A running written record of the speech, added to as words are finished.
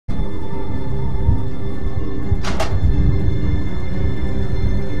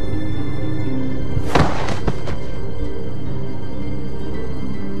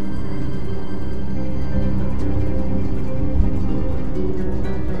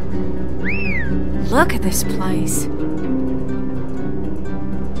Look at this place.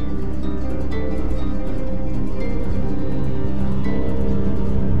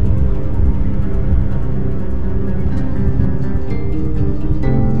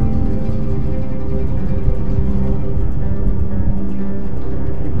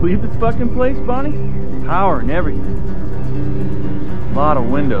 Believe this fucking place, Bonnie? Power and everything. A lot of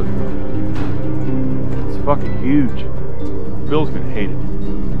windows, though. It's fucking huge. Bill's gonna hate it.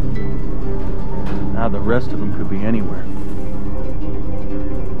 Now the rest of them could be anywhere.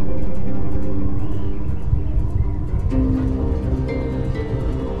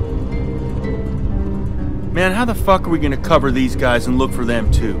 Man, how the fuck are we gonna cover these guys and look for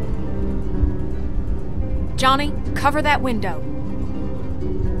them too? Johnny, cover that window.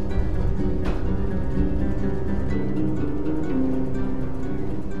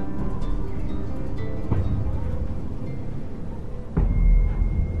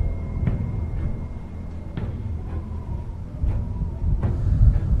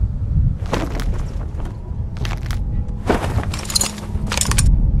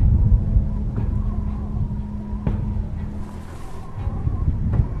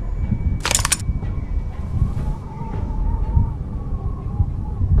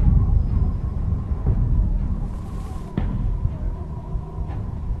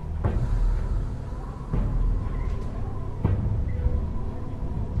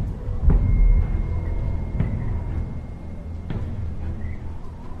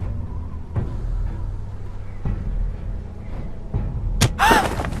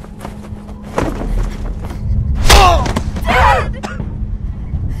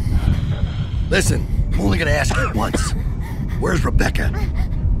 Listen, I'm only gonna ask you once. Where's Rebecca?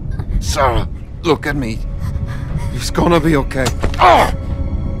 Sarah, look at me. It's gonna be okay.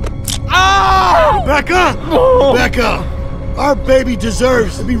 Rebecca! Rebecca! Our baby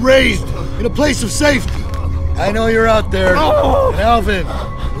deserves to be raised in a place of safety. I know you're out there. And Alvin,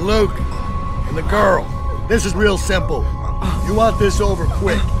 Luke, and the girl. This is real simple. You want this over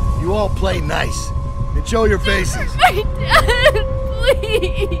quick. You all play nice. And show your faces. My dad,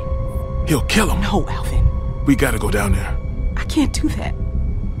 please. He'll kill him. No, Alvin. We gotta go down there. I can't do that.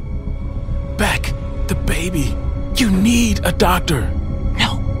 Beck, the baby. You need a doctor.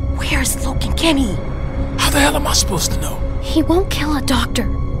 No. Where's Luke and Kenny? How the hell am I supposed to know? He won't kill a doctor.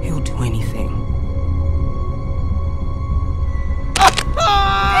 He'll do anything.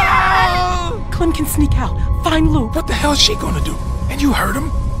 Clem can sneak out. Find Luke. What the hell is she gonna do? And you heard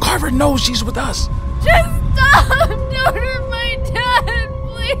him? Carver knows she's with us. Just stop! Don't hurt my dad,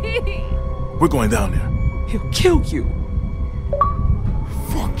 please! We're going down there. He'll kill you.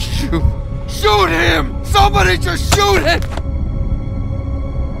 Fuck you. Shoot him! Somebody just shoot him!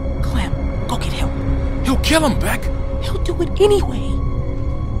 Clem, go get help. He'll kill him, Beck. He'll do it anyway.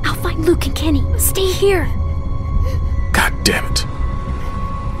 I'll find Luke and Kenny. Stay here. God damn it.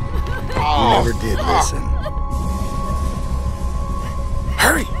 You never did listen.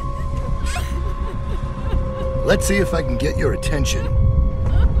 Hurry! Let's see if I can get your attention.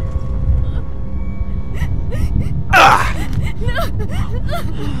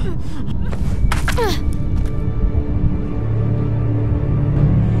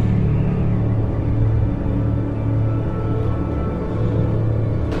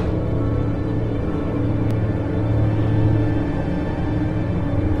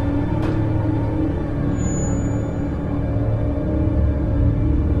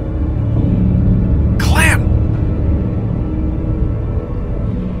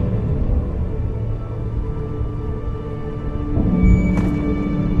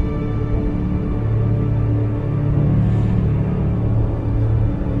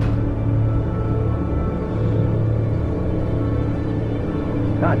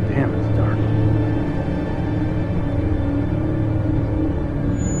 God damn, it's dark.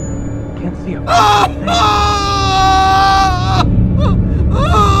 Can't see a fucking thing.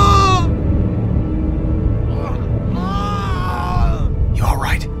 You all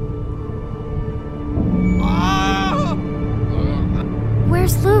right?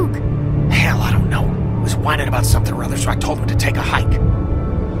 Where's Luke? Hell, I don't know. He was whining about something or other, so I told him to take a hike.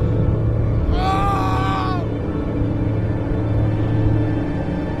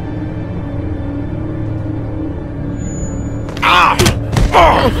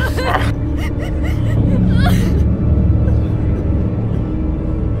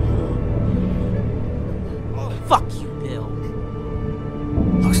 Fuck you, Bill.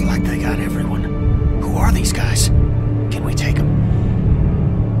 Looks like they got everyone. Who are these guys? Can we take them?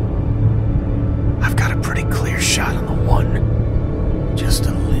 I've got a pretty clear shot on the one. Just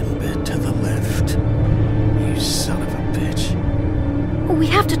a little bit to the left. You son of a bitch. We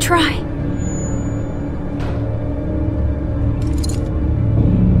have to try.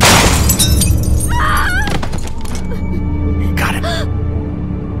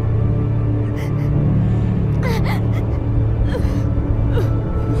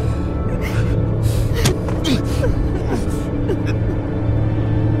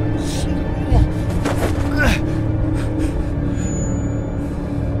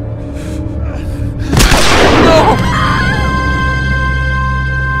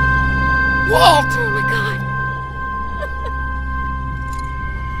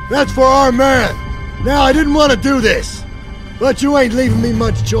 That's for our man. Now, I didn't want to do this, but you ain't leaving me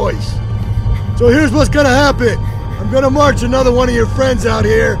much choice. So here's what's gonna happen. I'm gonna march another one of your friends out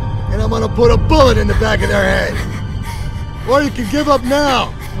here, and I'm gonna put a bullet in the back of their head. Or you can give up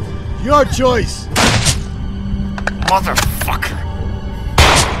now. Your choice. Motherfucker.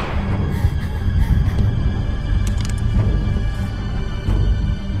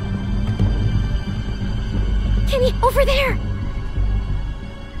 Kenny, over there!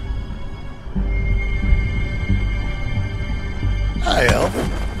 Hi, Alvin.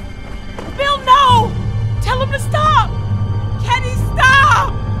 Bill, no! Tell him to stop! Kenny,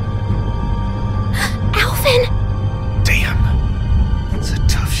 stop! Alvin! Damn. It's a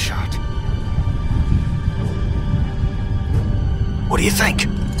tough shot. What do you think?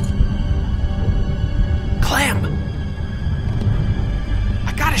 Clem!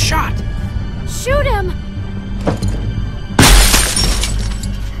 I got a shot! Shoot him!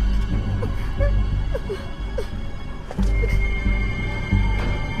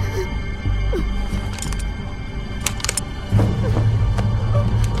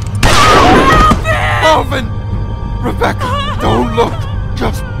 Alvin! Rebecca, don't look!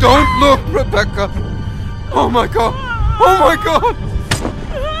 Just don't look, Rebecca! Oh my god! Oh my god!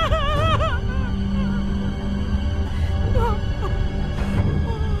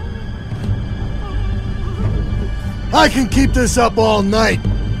 I can keep this up all night.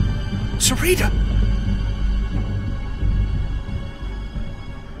 Sarita!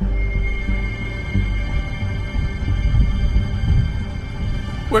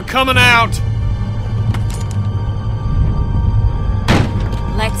 We're coming out!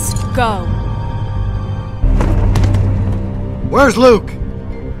 Let's go. Where's Luke?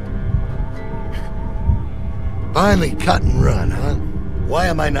 Finally cut and run, huh? Why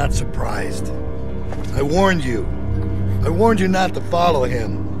am I not surprised? I warned you. I warned you not to follow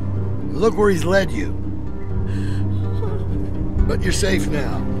him. Look where he's led you. But you're safe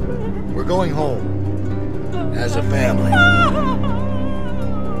now. We're going home. As a family.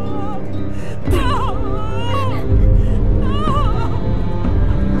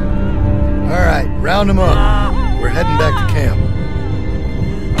 All right, round them up. We're heading back to camp.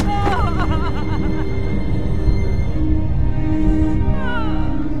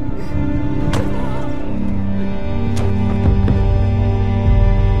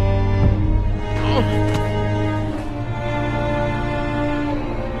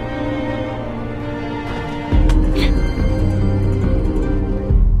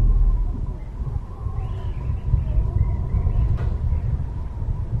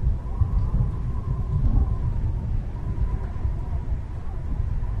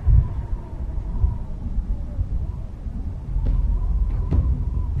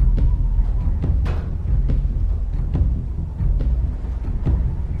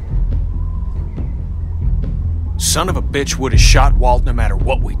 Son of a bitch would have shot Walt no matter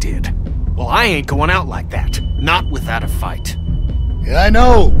what we did. Well, I ain't going out like that. Not without a fight. Yeah, I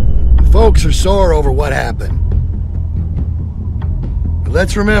know. Folks are sore over what happened. But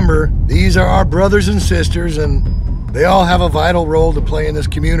let's remember, these are our brothers and sisters, and they all have a vital role to play in this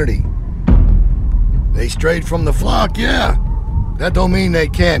community. They strayed from the flock, yeah. That don't mean they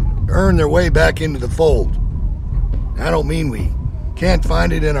can't earn their way back into the fold. I don't mean we can't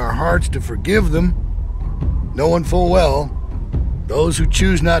find it in our hearts to forgive them, knowing full well those who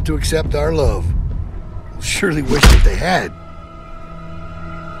choose not to accept our love will surely wish that they had.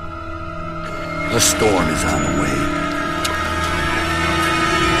 A storm is on the way.